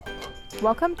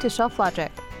Welcome to Shelf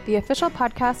Logic, the official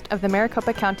podcast of the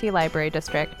Maricopa County Library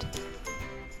District.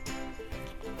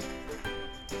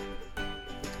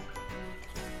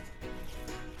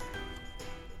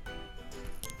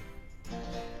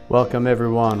 Welcome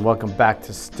everyone, welcome back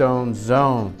to Stone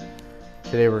Zone.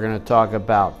 Today we're going to talk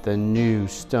about the new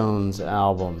Stones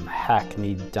album,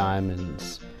 Hackneyed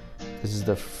Diamonds. This is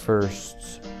the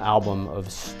first album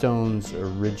of Stones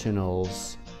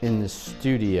originals in the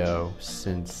studio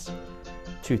since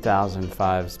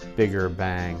 2005's Bigger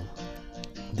Bang.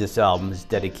 This album is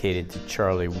dedicated to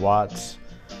Charlie Watts,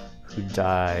 who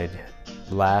died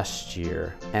last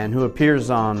year and who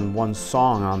appears on one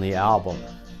song on the album.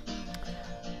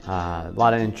 A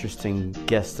lot of interesting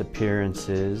guest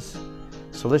appearances.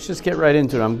 So let's just get right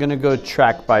into it. I'm going to go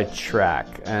track by track.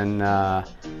 And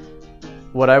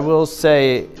what I will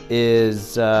say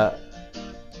is I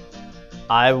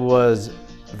was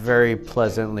very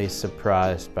pleasantly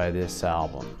surprised by this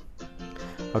album.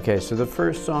 Okay, so the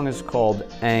first song is called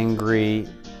Angry.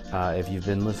 If you've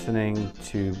been listening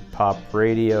to pop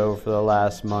radio for the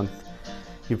last month,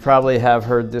 you probably have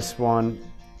heard this one.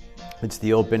 It's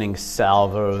the opening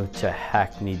salvo to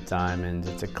Hackneyed Diamonds.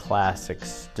 It's a classic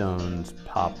Stones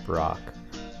pop rock.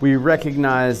 We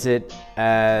recognize it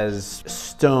as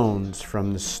Stones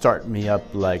from the Start Me Up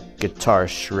Like guitar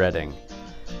shredding.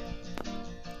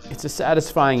 It's a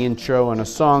satisfying intro and a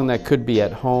song that could be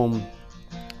at home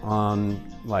on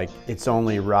like It's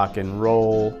Only Rock and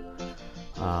Roll.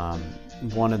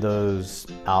 One of those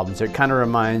albums. It kind of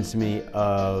reminds me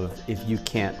of If You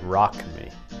Can't Rock Me.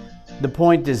 The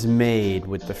point is made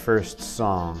with the first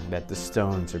song that the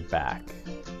Stones are back.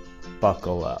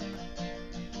 Buckle up.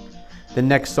 The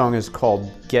next song is called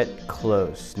Get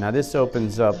Close. Now this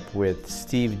opens up with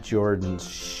Steve Jordan's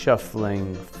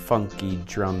shuffling, funky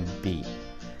drum beat.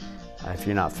 If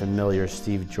you're not familiar,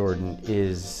 Steve Jordan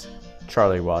is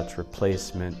Charlie Watts'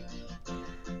 replacement.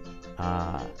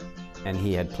 And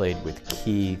he had played with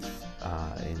Keith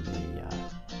in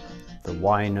the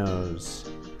Winos,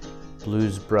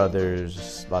 Blues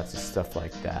Brothers, lots of stuff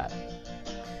like that.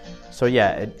 So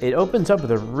yeah, it opens up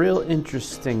with a real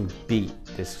interesting beat,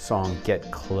 this song Get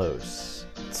Close.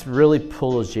 It really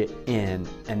pulls you in,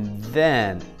 and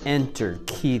then enter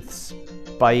Keith's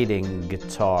biting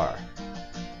guitar,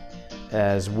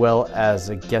 as well as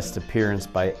a guest appearance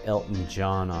by Elton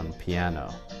John on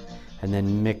piano. And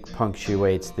then Mick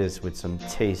punctuates this with some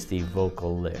tasty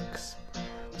vocal licks.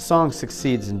 The song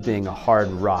succeeds in being a hard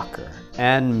rocker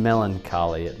and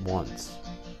melancholy at once.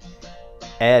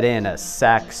 Add in a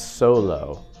sax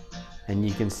solo, and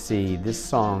you can see this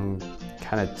song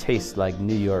kind of tastes like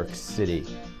New York City.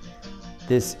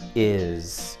 This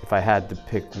is, if I had to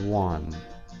pick one,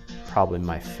 probably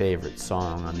my favorite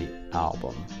song on the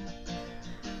album.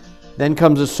 Then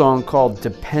comes a song called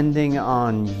Depending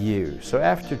on You. So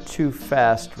after two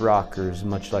fast rockers,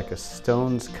 much like a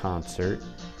Stones concert,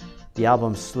 the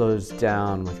album slows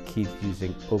down with Keith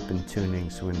using open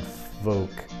tunings to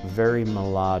invoke very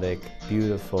melodic,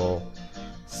 beautiful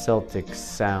Celtic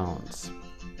sounds.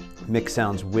 Mick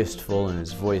sounds wistful and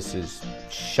his voice is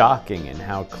shocking in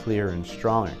how clear and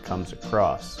strong it comes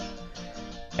across.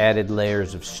 Added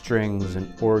layers of strings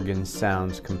and organ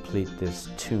sounds complete this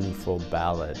tuneful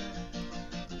ballad.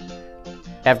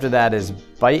 After that is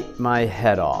Bite My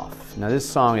Head Off. Now this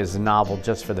song is novel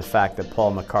just for the fact that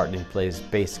Paul McCartney plays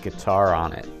bass guitar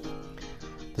on it.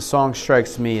 The song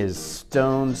strikes me as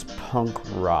Stones punk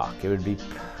rock. It would be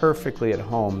perfectly at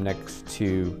home next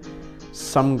to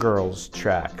Some Girls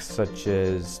tracks such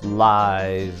as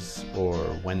Lies or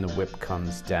When the Whip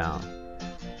Comes Down.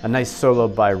 A nice solo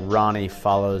by Ronnie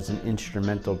follows an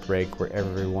instrumental break where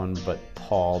everyone but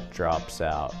Paul drops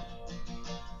out.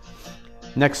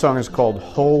 Next song is called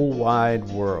Whole Wide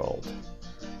World.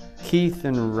 Keith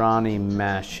and Ronnie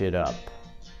mash it up.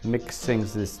 Mick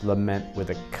sings this lament with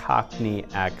a Cockney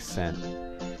accent.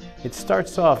 It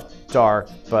starts off dark,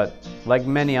 but like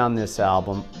many on this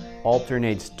album,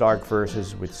 alternates dark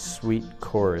verses with sweet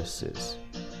choruses.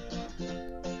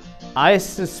 I had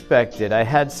suspected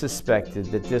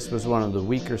that this was one of the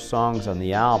weaker songs on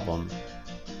the album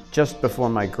just before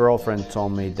my girlfriend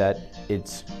told me that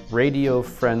it's radio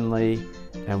friendly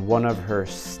and one of her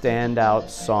standout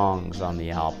songs on the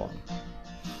album.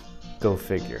 Go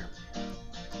figure.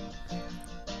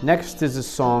 Next is a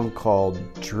song called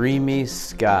Dreamy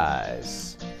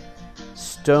Skies.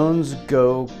 Stones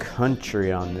go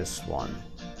country on this one.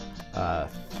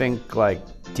 Think like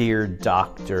Dear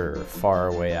Doctor,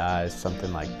 Faraway Eyes,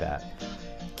 something like that.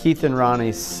 Keith and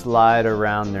Ronnie slide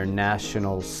around their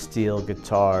National steel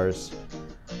guitars,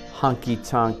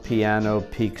 honky-tonk piano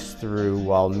peeks through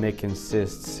while Mick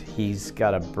insists he's got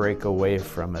to break away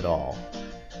from it all.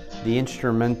 The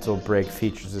instrumental break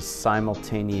features a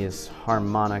simultaneous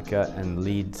harmonica and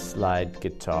lead slide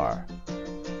guitar.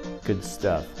 Good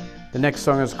stuff. The next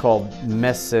song is called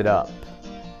Mess It Up.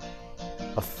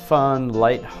 A fun,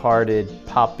 light-hearted,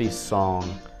 poppy song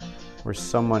where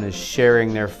someone is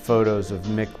sharing their photos of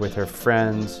Mick with her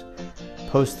friends,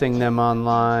 posting them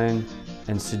online,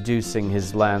 and seducing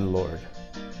his landlord.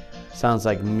 Sounds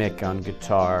like Mick on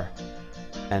guitar.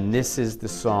 And this is the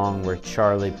song where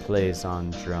Charlie plays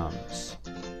on drums.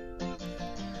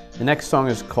 The next song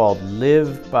is called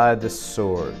Live by the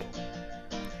Sword.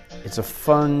 It's a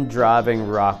fun driving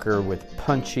rocker with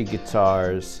punchy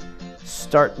guitars,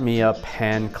 start me up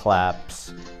hand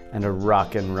claps, and a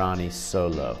Rockin' Ronnie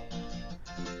solo.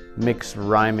 Mick's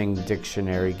rhyming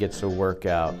dictionary gets a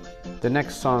workout. The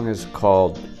next song is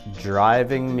called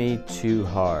Driving Me Too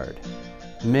Hard.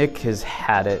 Mick has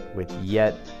had it with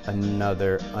yet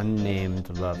another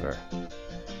unnamed lover.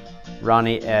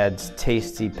 Ronnie adds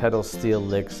tasty pedal steel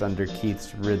licks under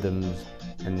Keith's rhythms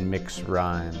and Mick's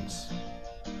rhymes.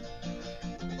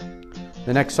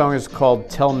 The next song is called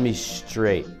Tell Me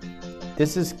Straight.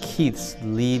 This is Keith's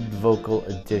lead vocal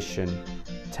addition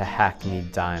to Hackney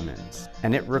Diamonds,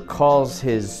 and it recalls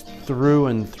his Through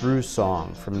and Through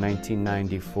song from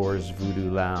 1994's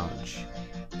Voodoo Lounge.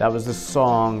 That was the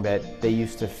song that they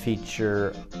used to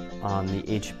feature on the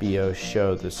HBO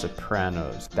show The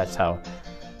Sopranos. That's how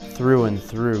Through and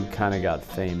Through kind of got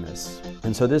famous.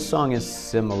 And so this song is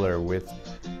similar with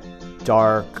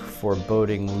dark,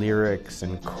 foreboding lyrics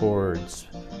and chords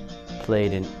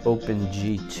played in open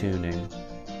G tuning.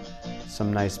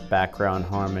 Some nice background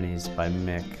harmonies by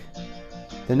Mick.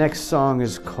 The next song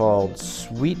is called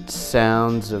Sweet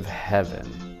Sounds of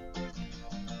Heaven.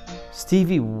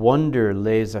 Stevie Wonder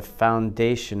lays a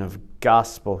foundation of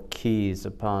gospel keys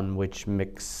upon which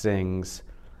Mick sings,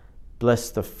 bless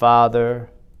the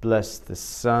Father, bless the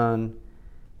Son,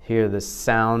 hear the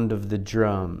sound of the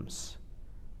drums.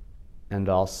 And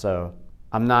also,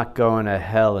 I'm not going to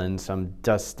hell in some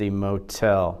dusty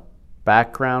motel.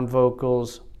 Background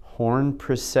vocals, horn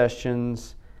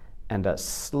processions, and a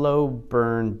slow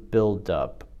burn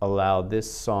build-up allow this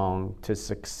song to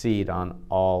succeed on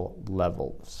all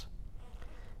levels.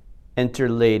 Enter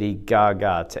Lady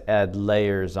Gaga to add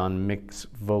layers on Mick's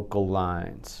vocal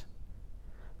lines.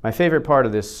 My favorite part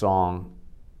of this song,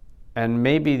 and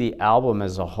maybe the album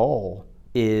as a whole,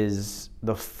 is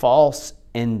the false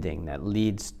ending that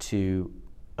leads to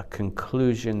a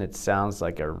conclusion that sounds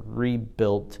like a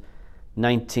rebuilt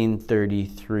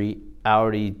 1933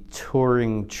 Audi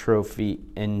Touring Trophy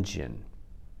engine.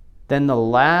 Then the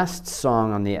last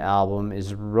song on the album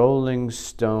is Rolling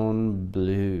Stone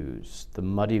Blues, the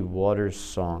Muddy Waters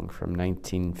song from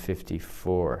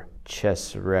 1954,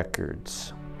 Chess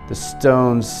Records. The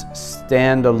Stones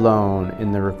stand alone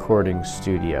in the recording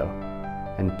studio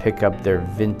and pick up their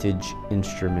vintage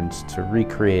instruments to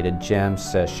recreate a jam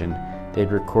session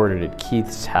they'd recorded at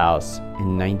Keith's house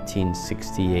in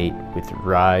 1968 with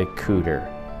Ry Cooder.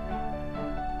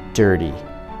 Dirty.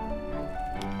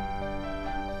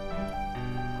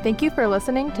 Thank you for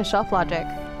listening to Shelf Logic.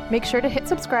 Make sure to hit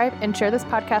subscribe and share this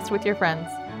podcast with your friends.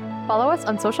 Follow us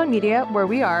on social media where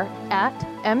we are at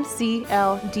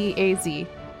MCLDAZ.